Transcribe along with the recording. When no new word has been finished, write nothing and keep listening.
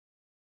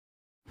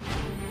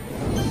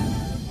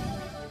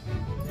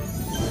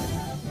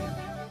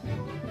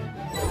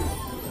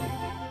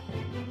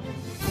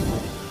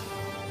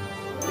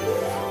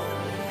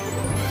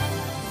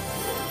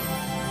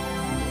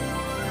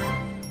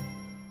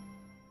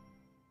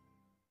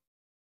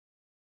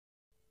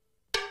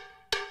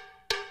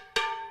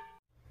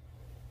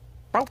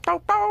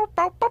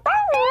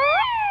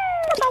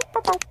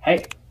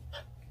Hey,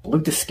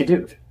 Blue to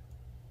Skidooed.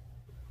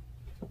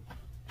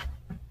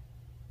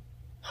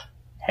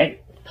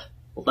 Hey,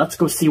 let's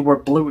go see where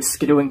Blue is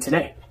skidooing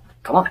today.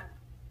 Come on.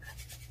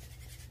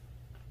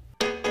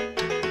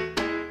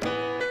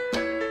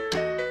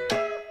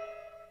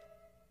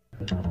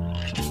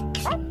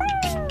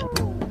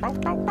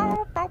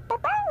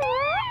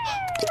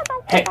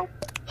 Hey,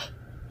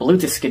 Blue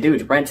to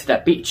Skidooed ran to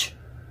that beach,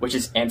 which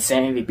is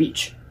Sanity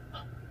Beach.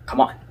 Come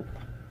on.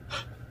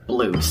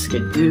 Blue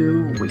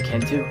skidoo, we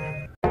can do.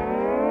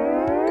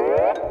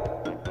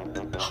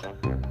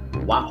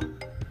 Wow.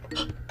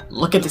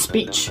 Look at this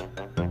beach.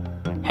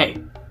 Hey,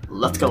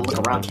 let's go look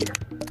around here.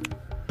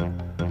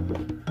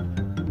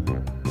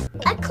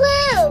 A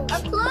clue! A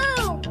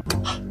clue!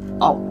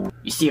 Oh,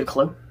 you see a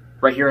clue?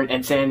 Right here in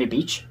Insanity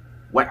Beach?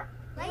 Where?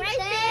 Right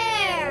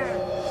there!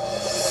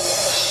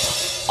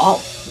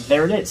 Oh,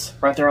 there it is.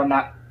 Right there on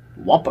that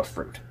wampa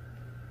fruit.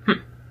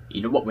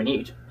 You know what we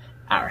need?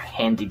 Our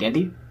handy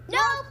dandy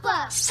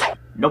Notebook!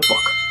 notebook.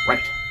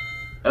 Right.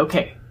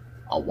 Okay,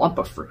 a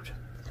wampa fruit.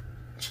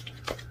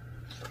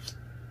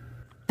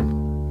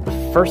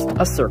 First,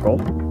 a circle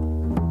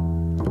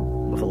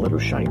with a little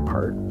shiny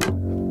part.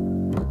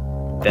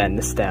 Then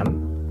the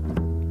stem.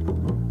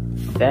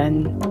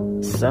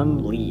 Then some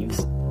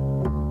leaves.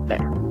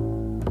 There.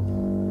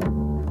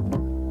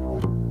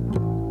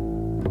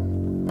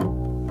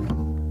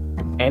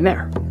 And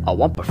there, a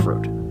wampa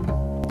fruit.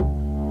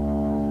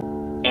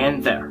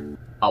 And there,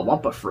 a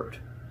wampa fruit.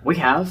 We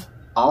have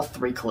all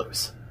 3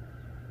 clues.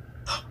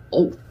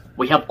 Oh,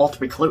 we have all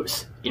 3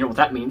 clues. You know what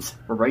that means?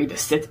 We're ready to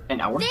sit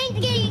in our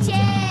Thinking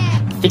chair!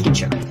 thinking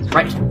chair.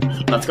 Right,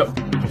 let's go.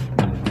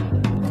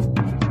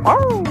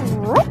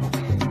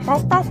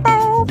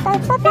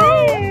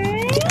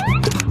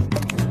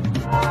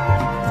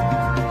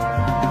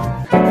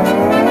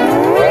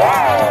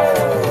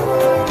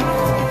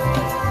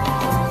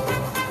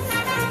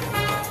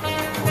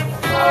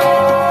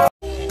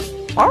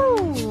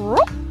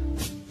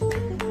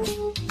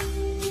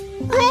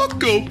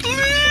 Rocco,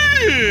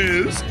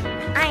 please!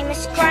 I'm a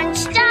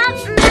scrunched up.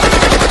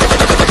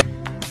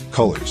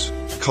 Colors.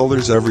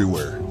 Colors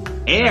everywhere.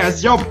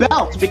 Here's your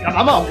belt, because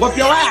I'm gonna whoop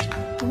your ass!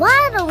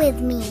 Waddle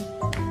with me.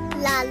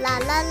 La la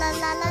la la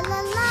la la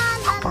la la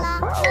la la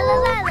la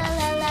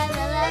la la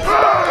la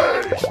la.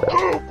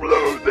 Who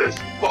blew this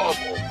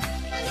bubble?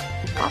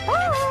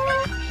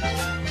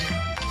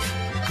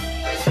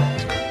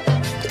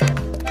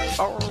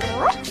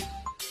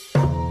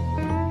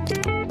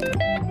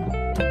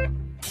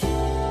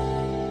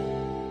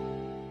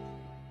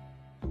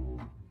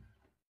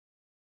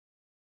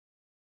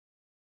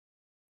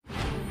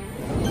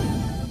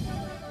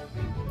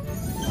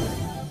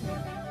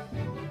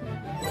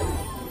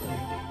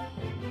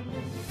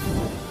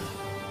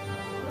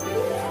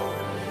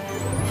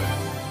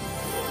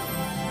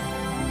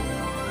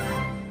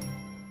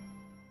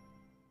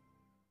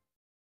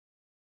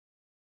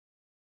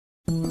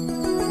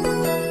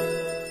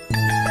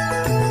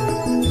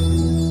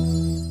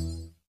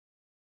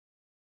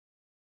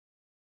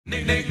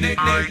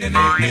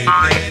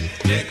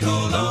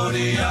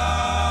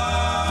 Nickelodeon.